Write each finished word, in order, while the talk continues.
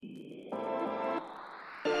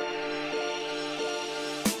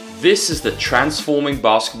This is the Transforming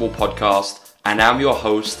Basketball Podcast, and I'm your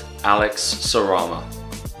host, Alex Sarama.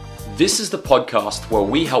 This is the podcast where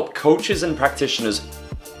we help coaches and practitioners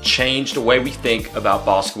change the way we think about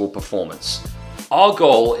basketball performance. Our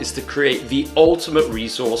goal is to create the ultimate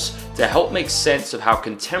resource to help make sense of how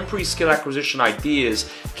contemporary skill acquisition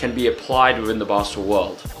ideas can be applied within the basketball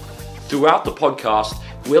world. Throughout the podcast,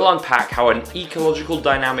 we'll unpack how an ecological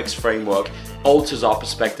dynamics framework alters our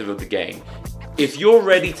perspective of the game. If you're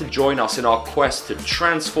ready to join us in our quest to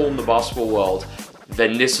transform the basketball world,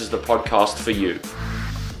 then this is the podcast for you.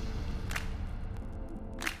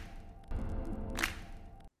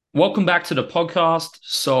 Welcome back to the podcast.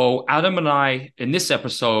 So Adam and I, in this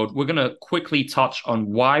episode, we're going to quickly touch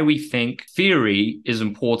on why we think theory is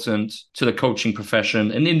important to the coaching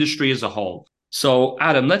profession and industry as a whole. So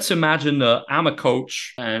Adam, let's imagine that I'm a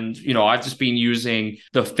coach and, I've just been using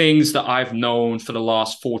the things that I've known for the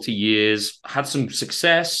last 40 years, had some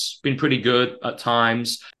success, been pretty good at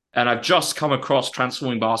times. And I've just come across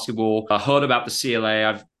Transforming Basketball. I heard about the CLA.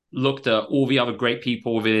 I've looked at all the other great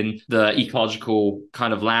people within the ecological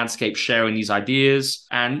kind of landscape sharing these ideas.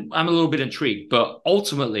 And I'm a little bit intrigued. But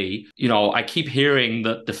ultimately, I keep hearing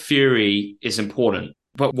that the theory is important.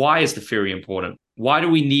 But why is the theory important? Why do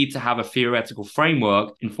we need to have a theoretical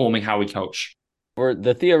framework informing how we coach? For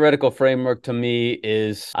the theoretical framework, to me,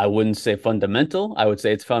 is, I wouldn't say fundamental. I would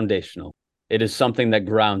say it's foundational. It is something that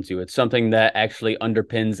grounds you. It's something that actually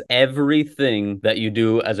underpins everything that you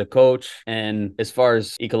do as a coach. And as far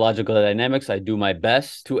as ecological dynamics, I do my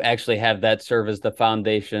best to actually have that serve as the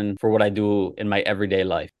foundation for what I do in my everyday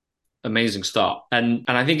life. Amazing start. And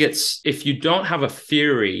I think it's, if you don't have a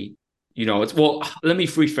theory, let me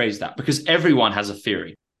rephrase that, because everyone has a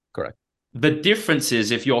theory. Correct. The difference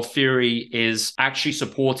is if your theory is actually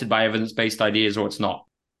supported by evidence-based ideas or it's not.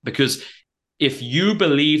 Because if you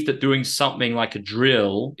believe that doing something like a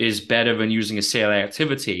drill is better than using a CLA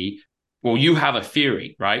activity, well, you have a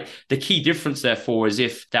theory, right? The key difference, therefore, is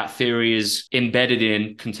if that theory is embedded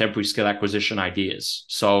in contemporary skill acquisition ideas.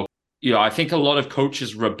 So, I think a lot of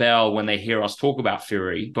coaches rebel when they hear us talk about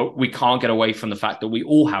theory, but we can't get away from the fact that we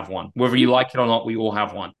all have one. Whether you like it or not, we all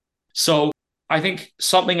have one. So I think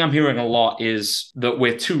something I'm hearing a lot is that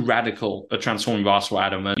we're too radical at Transforming Basketball,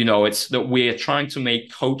 Adam. And, it's that we're trying to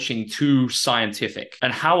make coaching too scientific.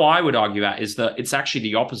 And how I would argue that is that it's actually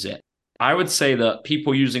the opposite. I would say that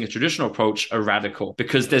people using a traditional approach are radical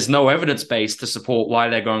because there's no evidence base to support why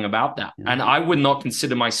they're going about that. Mm-hmm. And I would not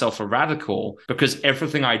consider myself a radical because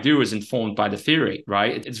everything I do is informed by the theory,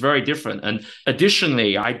 right? It's very different. And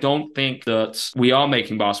additionally, I don't think that we are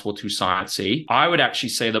making basketball too sciencey. I would actually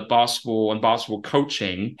say that basketball and basketball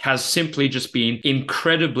coaching has simply just been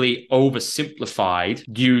incredibly oversimplified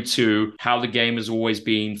due to how the game has always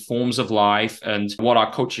been forms of life and what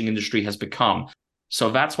our coaching industry has become. So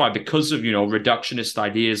that's why, because of, reductionist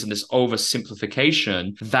ideas and this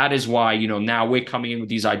oversimplification, that is why, now we're coming in with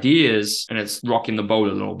these ideas and it's rocking the boat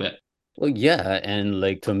a little bit. Well, yeah.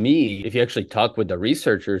 And to me, if you actually talk with the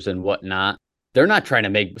researchers and whatnot, they're not trying to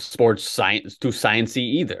make sports science too sciencey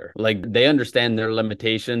either. They understand their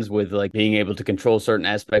limitations with being able to control certain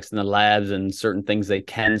aspects in the labs and certain things they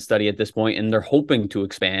can study at this point. And they're hoping to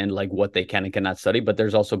expand what they can and cannot study. But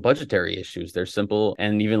there's also budgetary issues. There's simple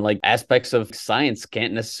and even aspects of science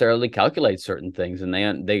can't necessarily calculate certain things. And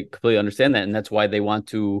they completely understand that. And that's why they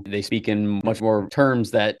speak in much more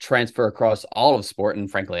terms that transfer across all of sport. And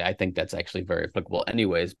frankly, I think that's actually very applicable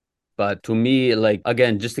anyways. But to me,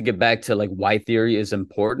 again, just to get back to why theory is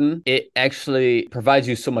important, it actually provides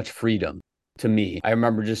you so much freedom. To me, I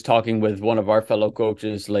remember just talking with one of our fellow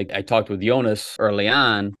coaches. I talked with Jonas early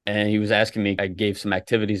on, and he was asking me, I gave some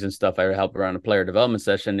activities and stuff. I helped around a player development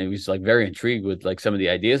session. And he was very intrigued with some of the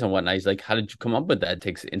ideas and whatnot. He's like, how did you come up with that? It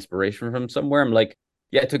takes inspiration from somewhere. I'm like,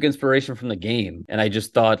 yeah, I took inspiration from the game. And I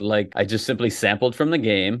just thought, I just simply sampled from the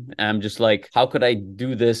game. And I'm just how could I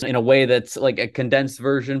do this in a way that's a condensed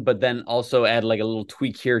version, but then also add a little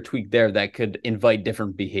tweak here, tweak there that could invite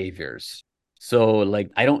different behaviors. So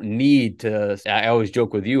I don't need to, I always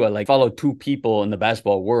joke with you, I follow two people in the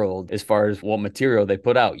basketball world as far as what material they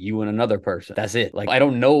put out, you and another person. That's it. I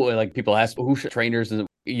don't know, people ask who should trainers, and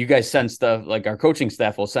you guys send stuff, our coaching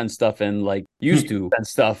staff will send stuff and used to send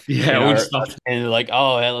stuff. Yeah,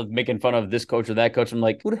 and making fun of this coach or that coach. I'm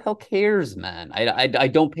who the hell cares, man? I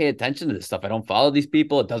don't pay attention to this stuff. I don't follow these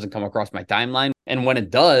people. It doesn't come across my timeline. And when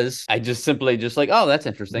it does, I just simply oh, that's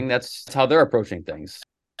interesting. That's how they're approaching things.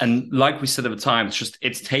 And like we said at the time,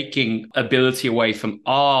 it's taking ability away from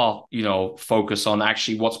our, focus on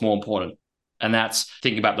actually what's more important. And that's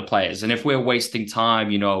thinking about the players. And if we're wasting time,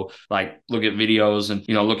 look at videos and,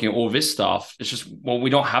 looking at all this stuff, it's just, well, we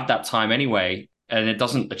don't have that time anyway. and it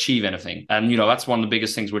doesn't achieve anything. And, that's one of the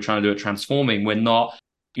biggest things we're trying to do at Transforming. We're not,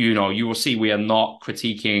 you will see we are not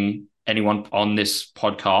critiquing anyone on this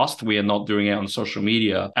podcast. We are not doing it on social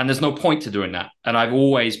media. And there's no point to doing that. And I've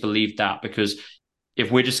always believed that, because if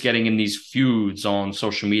we're just getting in these feuds on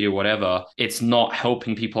social media, whatever, it's not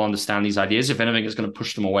helping people understand these ideas. If anything, it's going to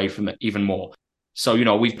push them away from it even more. So,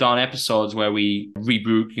 we've done episodes where we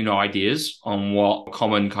reboot, ideas on what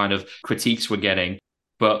common kind of critiques we're getting.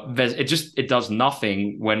 But it does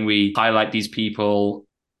nothing when we highlight these people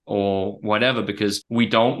or whatever, because we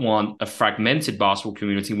don't want a fragmented basketball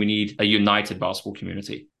community. We need a united basketball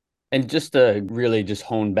community. And just to really just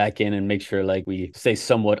hone back in and make sure like we stay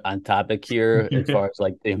somewhat on topic here as far as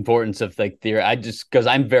like the importance of like theory. Because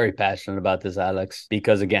I'm very passionate about this, Alex,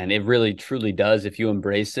 because again, it really truly does. If you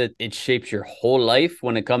embrace it, it shapes your whole life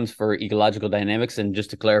when it comes for ecological dynamics. And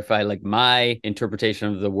just to clarify, like my interpretation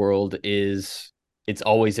of the world is it's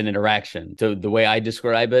always an interaction. So the way I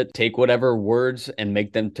describe it, take whatever words and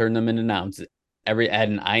turn them into nouns. Add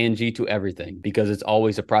an ing to everything, because it's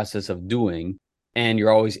always a process of doing. And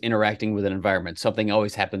you're always interacting with an environment. Something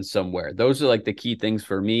always happens somewhere. Those are like the key things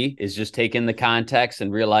for me, is just take in the context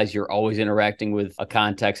and realize you're always interacting with a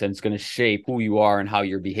context, and it's going to shape who you are and how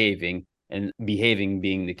you're behaving, and behaving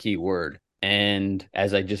being the key word. And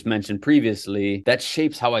as I just mentioned previously, that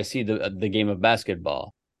shapes how I see the game of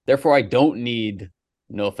basketball. Therefore, I don't need,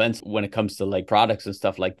 no offense, when it comes to like products and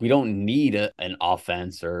stuff, like we don't need an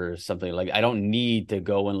offense or something. Like I don't need to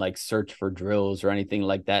go and like search for drills or anything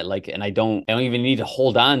like that. Like, and I don't even need to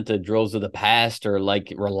hold on to drills of the past or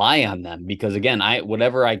like rely on them, because again,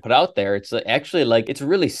 whatever I put out there, it's actually like, it's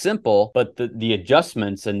really simple, but the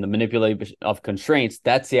adjustments and the manipulation of constraints,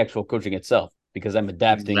 that's the actual coaching itself, because I'm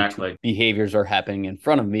adapting to behaviors are happening in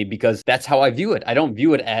front of me, because that's how I view it. I don't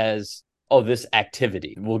view it as, oh, this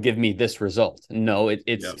activity will give me this result. No,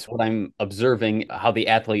 it's what I'm observing, how the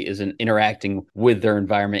athlete is interacting with their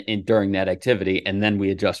environment during that activity, and then we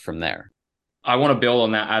adjust from there. I want to build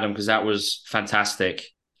on that, Adam, because that was fantastic.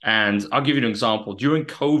 And I'll give you an example. During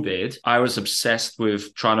COVID, I was obsessed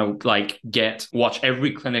with trying to watch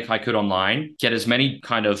every clinic I could online, get as many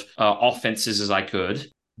kind of offenses as I could.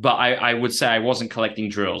 But I would say I wasn't collecting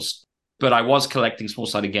drills, but I was collecting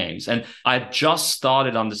small-sided games. And I just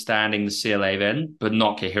started understanding the CLA then, but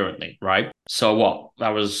not coherently, right? So what? That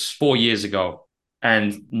was 4 years ago.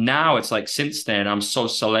 And now it's like, since then, I'm so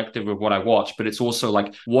selective with what I watch, but it's also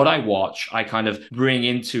like what I watch, I kind of bring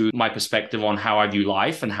into my perspective on how I view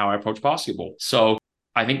life and how I approach basketball. So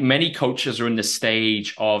I think many coaches are in the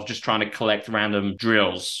stage of just trying to collect random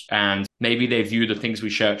drills, and maybe they view the things we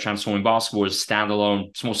share at Transforming Basketball as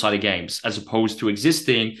standalone small-sided games, as opposed to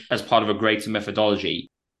existing as part of a greater methodology.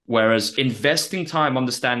 Whereas investing time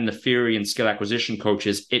understanding the theory and skill acquisition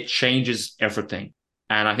coaches, it changes everything.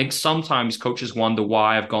 And I think sometimes coaches wonder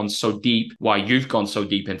why I've gone so deep, why you've gone so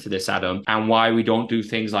deep into this, Adam, and why we don't do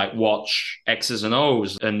things like watch X's and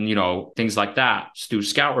O's and, things like that, just do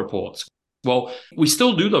scout reports. Well, we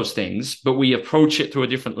still do those things, but we approach it through a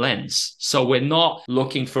different lens. So we're not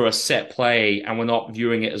looking for a set play, and we're not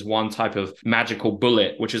viewing it as one type of magical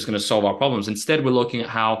bullet, which is going to solve our problems. Instead, we're looking at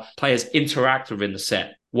how players interact within the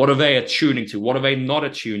set. What are they attuning to? What are they not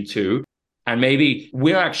attuned to? And maybe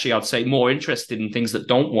we're actually, I'd say, more interested in things that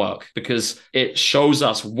don't work, because it shows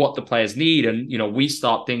us what the players need. And, we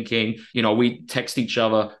start thinking, we text each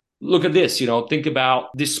other, look at this, think about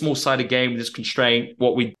this small-sided game, this constraint,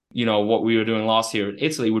 what we were doing last year in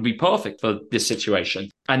Italy would be perfect for this situation.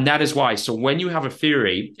 And that is why. So when you have a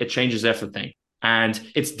theory, it changes everything. And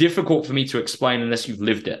it's difficult for me to explain unless you've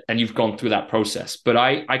lived it and you've gone through that process. But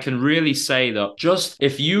I can really say that just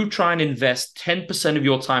if you try and invest 10% of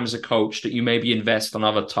your time as a coach that you maybe invest on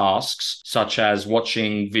other tasks, such as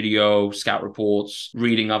watching video, scout reports,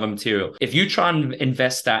 reading other material, if you try and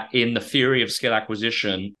invest that in the theory of skill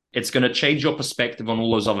acquisition, it's going to change your perspective on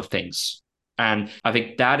all those other things. And I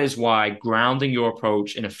think that is why grounding your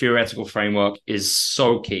approach in a theoretical framework is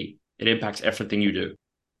so key. It impacts everything you do.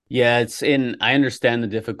 Yeah, I understand the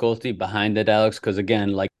difficulty behind it, Alex, because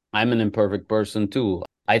again, like I'm an imperfect person too.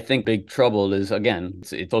 I think big trouble is, again,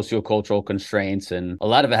 it's sociocultural constraints, and a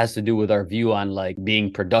lot of it has to do with our view on like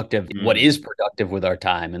being productive, what is productive with our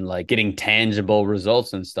time, and like getting tangible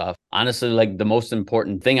results and stuff. Honestly, like the most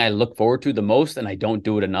important thing I look forward to the most, and I don't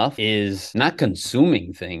do it enough, is not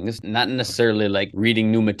consuming things, not necessarily like reading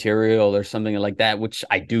new material or something like that, which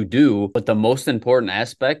I do. But the most important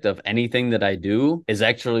aspect of anything that I do is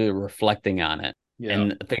actually reflecting on it. Yeah.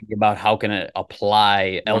 And thinking about how can it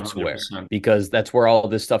apply elsewhere, 100%. Because that's where all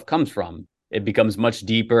this stuff comes from. it becomes much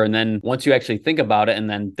deeper. And then once you actually think about it and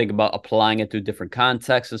then think about applying it to different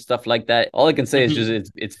contexts and stuff like that, all I can say is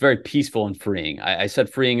just it's very peaceful and freeing. I said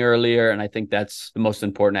freeing earlier, and I think that's the most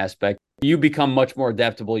important aspect. You become much more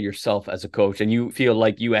adaptable yourself as a coach, and you feel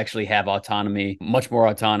like you actually have autonomy, much more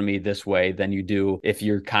autonomy this way than you do if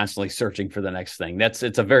you're constantly searching for the next thing. It's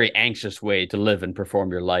a very anxious way to live and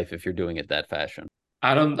perform your life if you're doing it that fashion.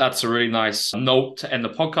 Adam, that's a really nice note to end the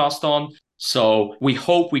podcast on. So we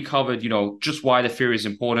hope we covered, just why the theory is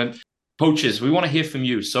important. Coaches, we want to hear from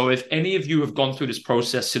you. So if any of you have gone through this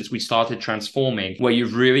process since we started transforming, where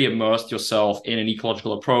you've really immersed yourself in an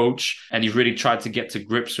ecological approach and you've really tried to get to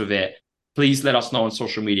grips with it, please let us know on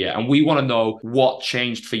social media. And we want to know what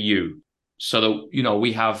changed for you so that,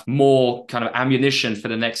 we have more kind of ammunition for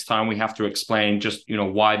the next time we have to explain just,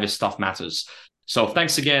 why this stuff matters. So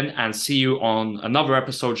thanks again, and see you on another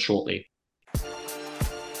episode shortly.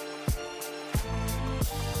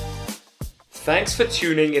 Thanks for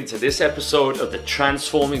tuning into this episode of the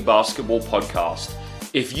Transforming Basketball podcast.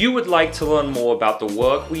 If you would like to learn more about the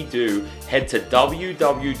work we do, head to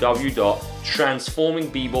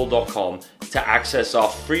www.transformingbball.com to access our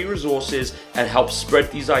free resources and help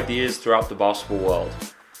spread these ideas throughout the basketball world.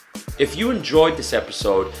 If you enjoyed this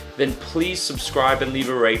episode, then please subscribe and leave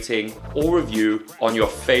a rating or review on your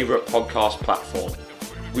favorite podcast platform.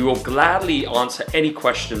 We will gladly answer any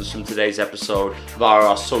questions from today's episode via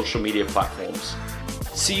our social media platforms.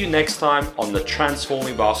 See you next time on the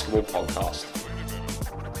Transforming Basketball podcast.